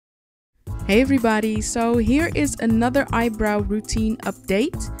Hey everybody, so here is another eyebrow routine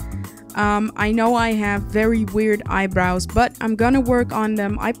update. I know I have very weird eyebrows, but I'm gonna work on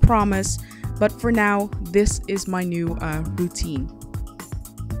them, I promise. But for now, this is my new routine.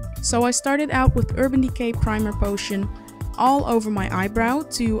 So I started out with Urban Decay Primer Potion all over my eyebrow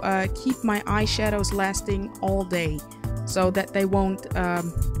to keep my eyeshadows lasting all day so that they won't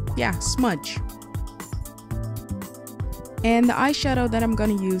smudge. And the eyeshadow that I'm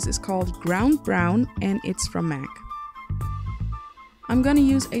gonna use is called Ground Brown and it's from M.A.C. I'm gonna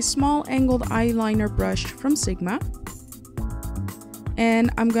use a small angled eyeliner brush from Sigma. And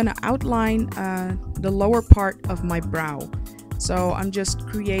I'm gonna outline the lower part of my brow. So I'm just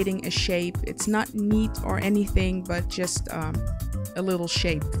creating a shape. It's not neat or anything, but just a little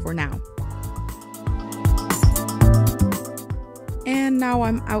shape for now. And now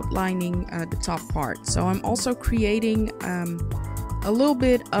I'm outlining the top part. So I'm also creating a little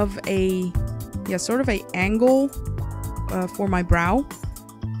bit of a, sort of a angle for my brow.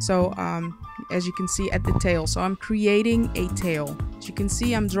 So as you can see at the tail. So I'm creating a tail. As you can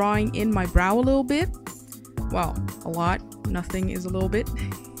see, I'm drawing in my brow a little bit. Well, a lot. Nothing is a little bit.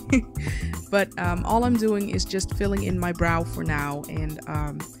 But all I'm doing is just filling in my brow for now and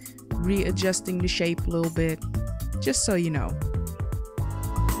readjusting the shape a little bit, just so you know.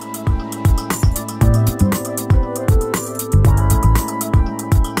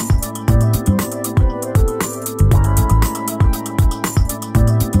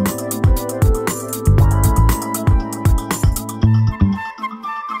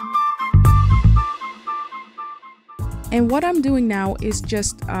 And what I'm doing now is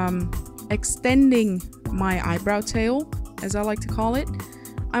just extending my eyebrow tail, as I like to call it.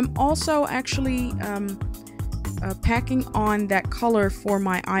 I'm also actually packing on that color for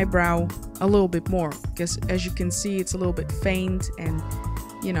my eyebrow a little bit more, because as you can see, it's a little bit faint and,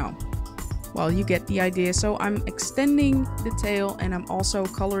 you know, well, you get the idea. So I'm extending the tail and I'm also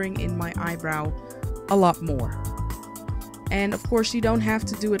coloring in my eyebrow a lot more. And of course, you don't have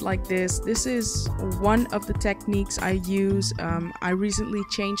to do it like this. This is one of the techniques I use. I recently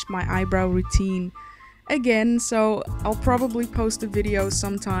changed my eyebrow routine again, so I'll probably post a video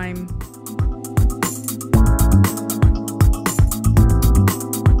sometime.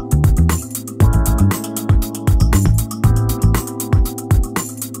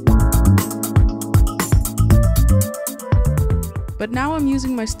 But now I'm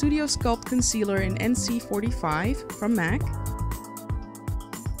using my Studio Sculpt concealer in NC45 from M.A.C.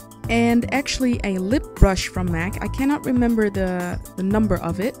 and actually a lip brush from M.A.C. I cannot remember the number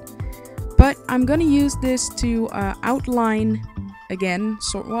of it, but I'm gonna use this to outline again,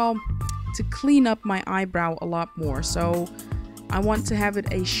 to clean up my eyebrow a lot more. So I want to have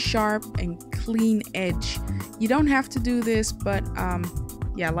it a sharp and clean edge. You don't have to do this, but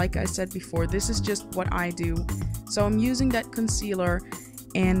like I said before, this is just what I do. So I'm using that concealer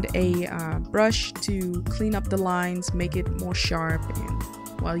and a brush to clean up the lines, make it more sharp, and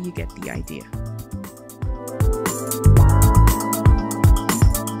well, you get the idea.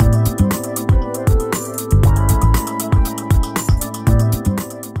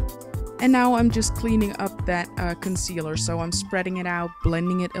 And now I'm just cleaning up that concealer. So I'm spreading it out,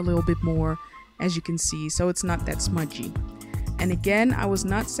 blending it a little bit more, as you can see, so it's not that smudgy. And again, I was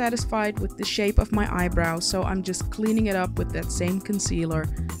not satisfied with the shape of my eyebrow, so I'm just cleaning it up with that same concealer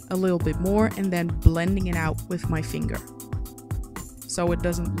a little bit more and then blending it out with my finger, so it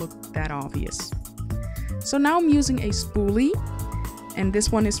doesn't look that obvious. So now I'm using a spoolie, and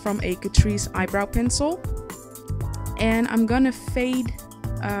this one is from a Catrice eyebrow pencil. And I'm gonna fade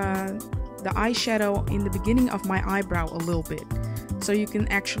the eyeshadow in the beginning of my eyebrow a little bit, so you can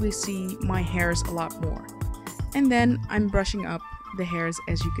actually see my hairs a lot more. And then I'm brushing up the hairs,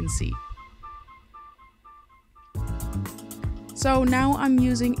 as you can see. So now I'm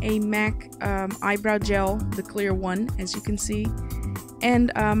using a M.A.C eyebrow gel, the clear one, as you can see. And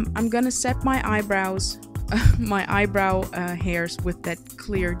I'm gonna set my eyebrows, my eyebrow hairs with that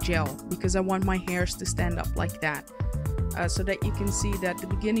clear gel, because I want my hairs to stand up like that. So that you can see that the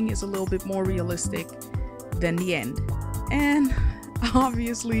beginning is a little bit more realistic than the end. And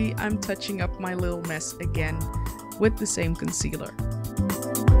obviously, I'm touching up my little mess again with the same concealer.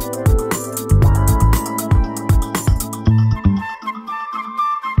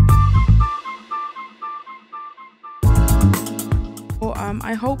 So,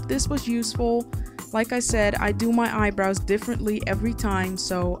 I hope this was useful. Like I said, I do my eyebrows differently every time,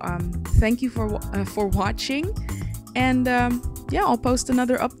 so thank you for watching. And I'll post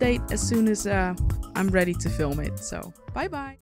another update as soon as I'm ready to film it. So bye bye.